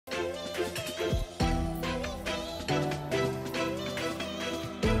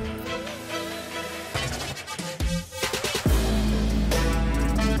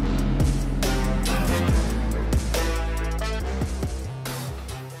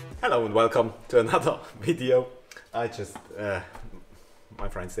Hello and welcome to another video. My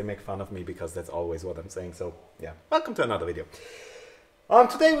friends, they make fun of me because that's always what I'm saying. So yeah, welcome to another video.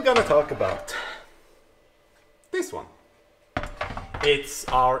 Today we're gonna talk about this one. It's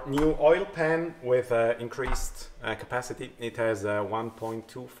our new oil pan with increased capacity. It has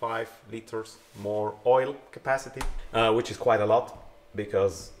 1.25 liters more oil capacity, which is quite a lot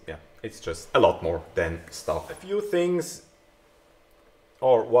because yeah, it's just a lot more than stock. A few things.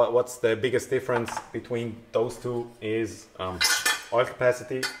 Or what's the biggest difference between those two is oil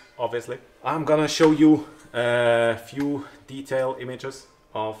capacity, obviously. I'm gonna show you a few detail images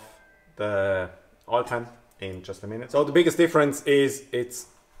of the oil pan in just a minute. So the biggest difference is it's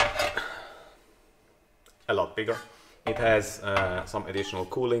a lot bigger. It has some additional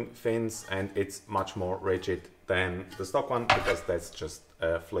cooling fins and it's much more rigid than the stock one because that's just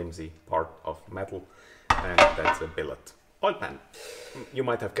a flimsy part of metal and that's a billet oil pan. You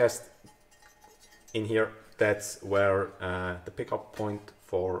might have guessed in here that's where the pickup point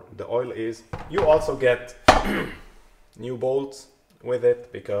for the oil is. You also get new bolts with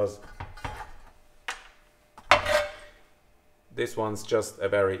it because this one's just a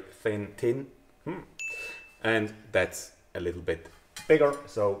very thin tin and that's a little bit bigger,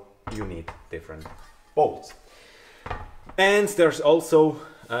 so you need different bolts. And there's also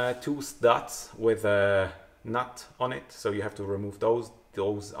two studs with a nut on it, so you have to remove those.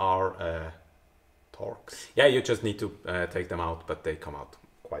 Those are torques. Yeah, you just need to take them out, but they come out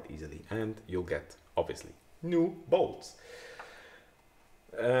quite easily and you'll get obviously new bolts.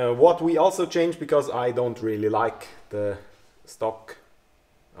 What we also changed, because I don't really like the stock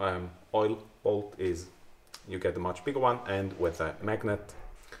oil bolt, is you get a much bigger one and with a magnet,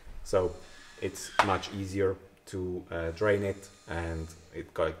 so it's much easier to drain it and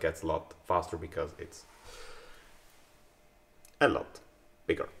it gets a lot faster because it's a lot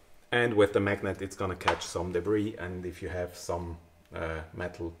bigger. And with the magnet it's gonna catch some debris, and if you have some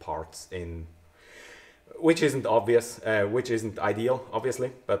metal parts in, which isn't obvious, which isn't ideal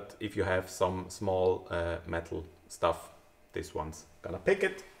obviously, but if you have some small metal stuff, this one's gonna pick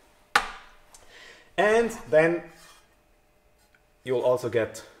it. And then you'll also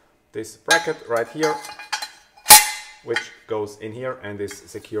get this bracket right here, which goes in here and is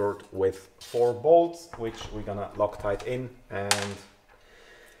secured with 4 bolts, which we're gonna Loctite in and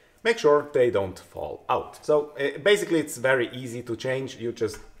make sure they don't fall out. So basically it's very easy to change. You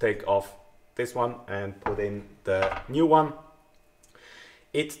just take off this one and put in the new one.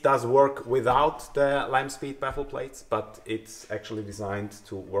 It does work without the lamp speed baffle plates, but it's actually designed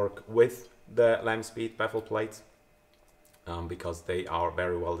to work with the lamp speed baffle plates because they are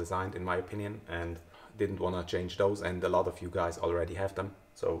very well designed in my opinion, and didn't want to change those, and a lot of you guys already have them,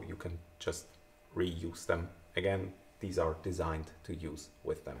 so you can just reuse them again. These are designed to use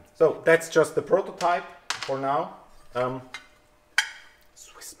with them. So that's just the prototype for now.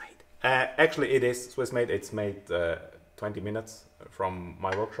 Swiss made. Actually it is Swiss made. It's made 20 minutes from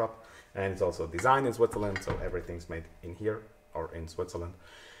my workshop, and it's also designed in Switzerland, so everything's made in here or in Switzerland.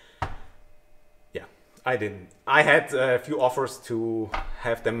 Yeah, I had a few offers to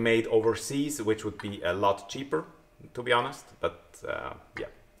have them made overseas, which would be a lot cheaper, to be honest. But yeah,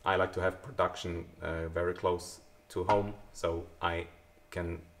 I like to have production very close to home, so I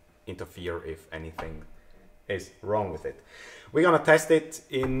can interfere if anything is wrong with it. We're gonna test it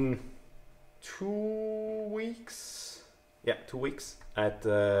in 2 weeks. Yeah, 2 weeks at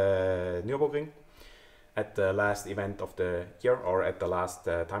Nürburgring, at the last event of the year, or at the last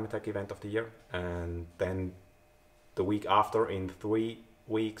Time Attack event of the year, and then the week after in 3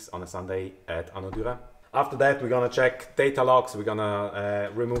 weeks on a Sunday at Anno Dürer. After that we're gonna check data logs, we're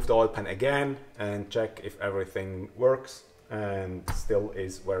gonna remove the oil pan again and check if everything works and still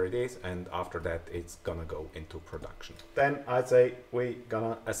is where it is, and after that it's gonna go into production. Then I'd say we're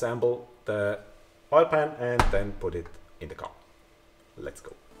gonna assemble the oil pan and then put it in the car. Let's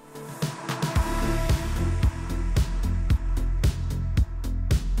go.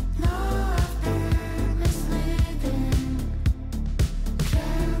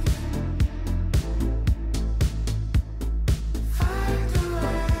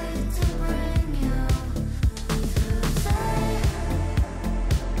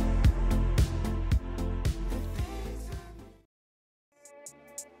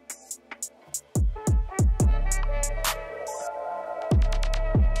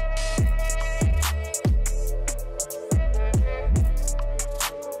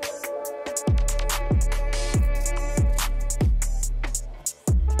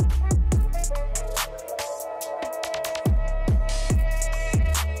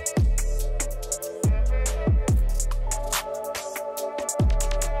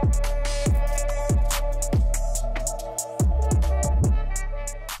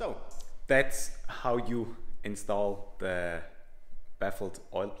 that's how you install the baffled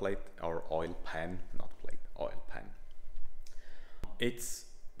oil plate or oil pan, not plate, oil pan. It's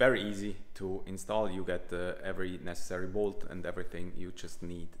very easy to install. You get every necessary bolt and everything. You just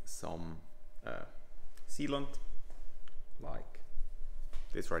need some sealant like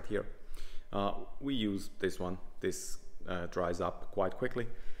this right here. We use this one. This dries up quite quickly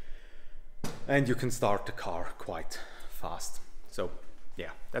and you can start the car quite fast. So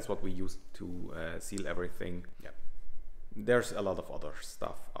yeah, that's what we use to seal everything. Yeah. There's a lot of other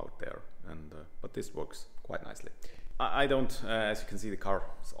stuff out there, and but this works quite nicely. I don't, as you can see, the car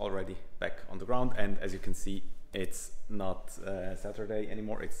is already back on the ground, and as you can see, it's not Saturday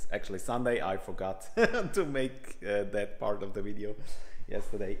anymore, it's actually Sunday. I forgot to make that part of the video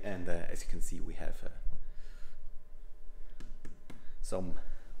yesterday, and as you can see, we have some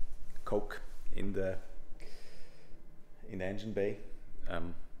coke in the engine bay.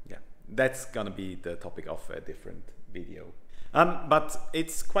 Yeah, that's gonna be the topic of a different video. But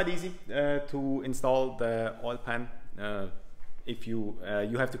it's quite easy to install the oil pan. If you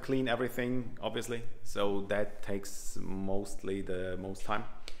have to clean everything, obviously, so that takes mostly the most time.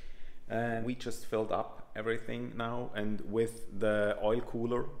 And we just filled up everything now, and with the oil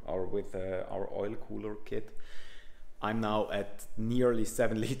cooler, or with our oil cooler kit, I'm now at nearly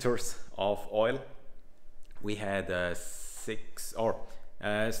 7 liters of oil. We had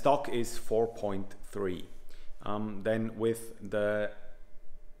stock is 4.3. Then with the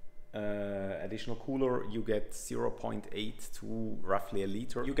additional cooler, you get 0.8 to roughly a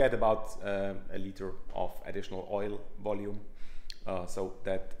liter. You get about a liter of additional oil volume, so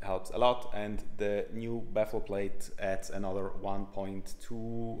that helps a lot. And the new baffle plate adds another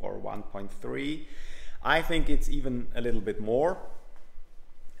 1.2 or 1.3. I think it's even a little bit more.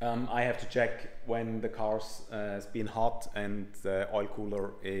 I have to check when the car's has been hot and the oil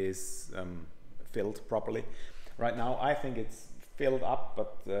cooler is filled properly. Right now I think it's filled up,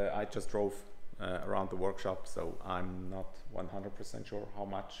 but I just drove around the workshop, so I'm not 100% sure how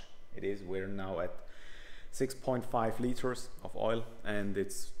much it is. We're now at 6.5 liters of oil, and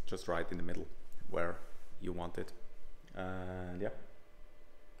it's just right in the middle where you want it. And yeah,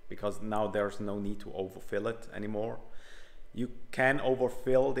 because now there's no need to overfill it anymore. You can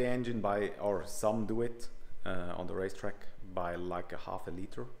overfill the engine by, or some do it on the racetrack, by like a half a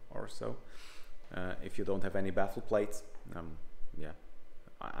liter or so. If you don't have any baffle plates. Yeah,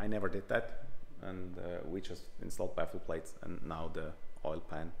 I never did that, and we just installed baffle plates and now the oil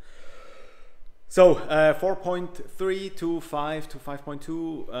pan. So 4.3 to 5 to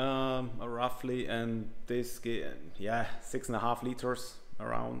 5.2 roughly, and this, yeah, 6.5 liters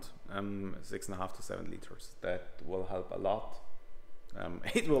around, 6.5 to 7 liters. That will help a lot.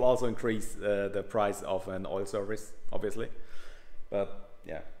 It will also increase the price of an oil service, obviously, but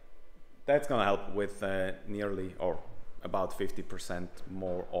yeah, that's gonna help with nearly, or about 50%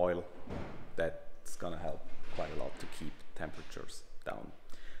 more oil. That's gonna help quite a lot to keep temperatures down.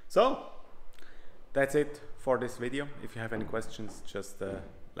 So that's it for this video. If you have any questions, just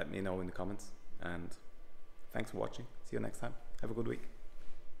let me know in the comments, and thanks for watching. See you next time. Have a good week.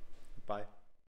 Bye.